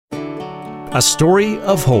A story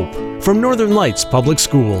of hope from Northern Lights Public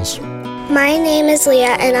Schools. My name is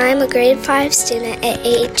Leah, and I'm a grade 5 student at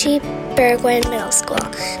H.E. Bergwijn Middle School.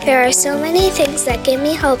 There are so many things that give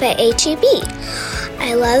me hope at HEB.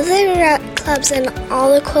 I love the rec clubs and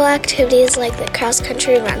all the cool activities like the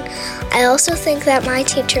cross-country run. I also think that my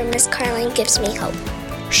teacher, Miss Carling, gives me hope.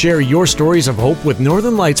 Share your stories of hope with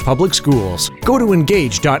Northern Lights Public Schools. Go to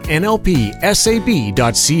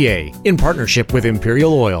engage.nlpsab.ca in partnership with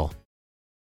Imperial Oil.